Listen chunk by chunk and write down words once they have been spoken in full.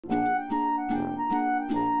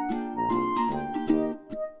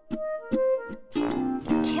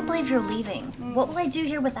believe you're leaving. What will I do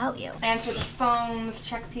here without you? Answer the phones,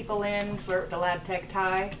 check people in, flirt with the lab tech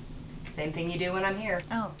tie. Same thing you do when I'm here.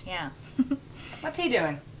 Oh, yeah. What's he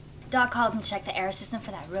doing? Doc called and checked the air system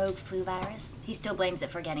for that rogue flu virus. He still blames it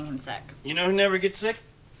for getting him sick. You know who never gets sick?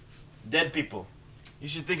 Dead people. You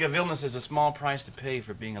should think of illness as a small price to pay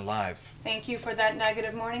for being alive. Thank you for that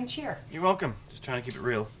negative morning cheer. You're welcome. Just trying to keep it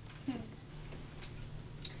real.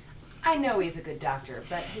 I know he's a good doctor,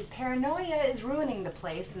 but his paranoia is ruining the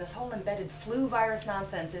place, and this whole embedded flu virus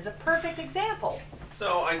nonsense is a perfect example.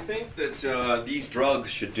 So I think that these drugs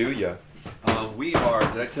should do you. Did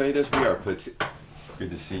I tell you this? Good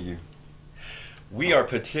to see you. We are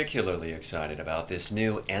particularly excited about this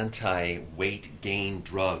new anti-weight gain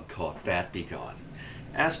drug called Fatbegon.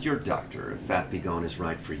 Ask your doctor if Fatbegon is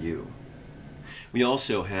right for you. We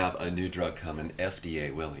also have a new drug coming,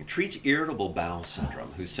 FDA willing. Treats irritable bowel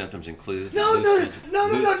syndrome, whose symptoms include... No,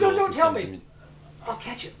 don't tell me. I'll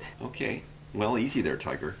catch it. Okay. Well, easy there,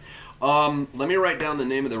 Tiger. Let me write down the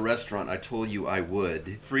name of the restaurant I told you I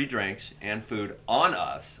would. Free drinks and food on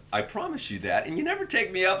us. I promise you that, and you never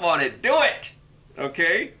take me up on it. Do it!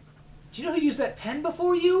 Okay? Do you know who used that pen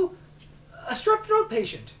before you? A strep throat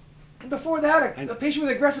patient. And before that, a patient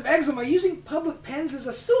with aggressive eczema. Using public pens is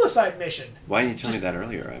a suicide mission. Why didn't you tell me that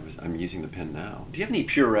earlier? I'm using the pen now. Do you have any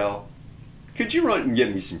Purell? Could you run and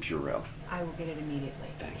get me some Purell? I will get it immediately.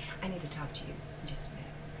 Thanks. I need to talk to you in just a minute,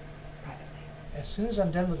 privately. As soon as I'm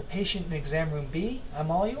done with the patient in exam room B, I'm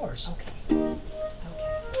all yours. Okay.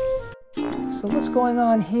 So what's going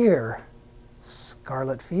on here?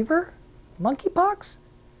 Scarlet fever? Monkeypox?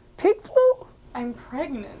 Pig flu? I'm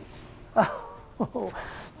pregnant. Oh,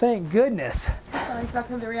 thank goodness. That's not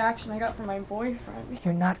exactly the reaction I got from my boyfriend.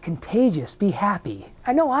 You're not contagious. Be happy.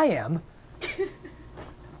 I know I am.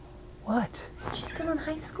 What? She's still in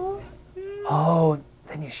high school? Oh,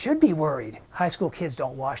 then you should be worried. High school kids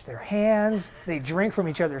don't wash their hands. They drink from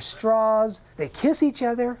each other's straws. They kiss each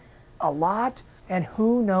other a lot. And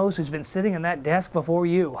who knows who's been sitting in that desk before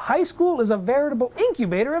you? High school is a veritable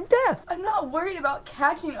incubator of death. I'm not worried about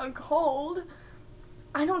catching a cold.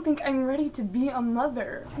 I don't think I'm ready to be a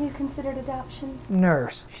mother. Have you considered adoption?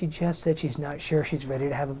 Nurse, she just said she's not sure she's ready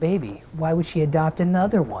to have a baby. Why would she adopt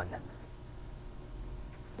another one?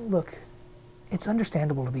 Look, it's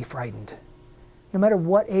understandable to be frightened. No matter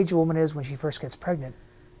what age a woman is when she first gets pregnant,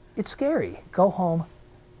 it's scary. Go home,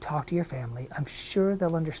 talk to your family. I'm sure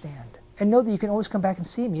they'll understand. And know that you can always come back and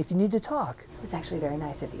see me if you need to talk. It was actually very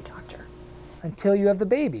nice of you, Doctor. Until you have the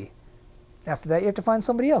baby. After that, you have to find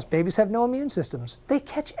somebody else. Babies have no immune systems. They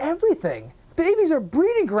catch everything. Babies are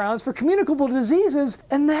breeding grounds for communicable diseases,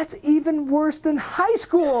 and that's even worse than high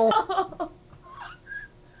school.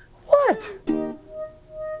 What?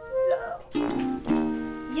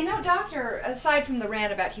 You know, Doctor, aside from the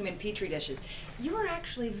rant about human Petri dishes, you were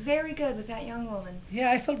actually very good with that young woman. Yeah,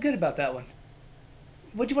 I felt good about that one.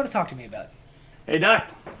 What do you want to talk to me about? Hey, Doc,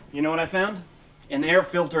 you know what I found? An air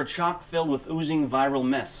filter chock filled with oozing viral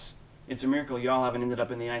mess. It's a miracle y'all haven't ended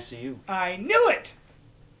up in the ICU. I knew it!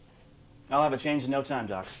 I'll have it changed in no time,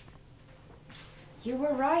 Doc. You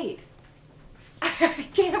were right. I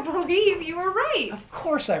can't believe you were right. Of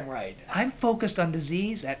course I'm right. I'm focused on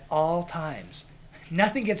disease at all times.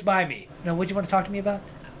 Nothing gets by me. Now, what do you want to talk to me about?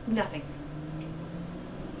 Nothing.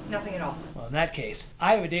 Nothing at all. Well, in that case,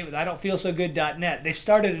 I have a date with IDon'tFeelSoGood.net. They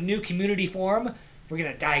started a new community forum. We're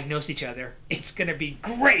going to diagnose each other. It's going to be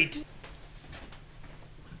great.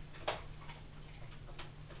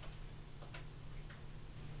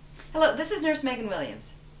 Hello, this is Nurse Megan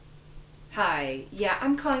Williams. Hi. Yeah,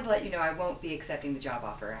 I'm calling to let you know I won't be accepting the job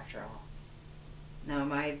offer after all. No,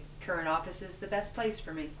 my current office is the best place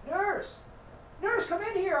for me. Nurse! Nurse, come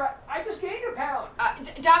in here. I just gained a pound.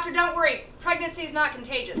 Doctor, don't worry. Pregnancy is not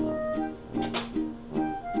contagious.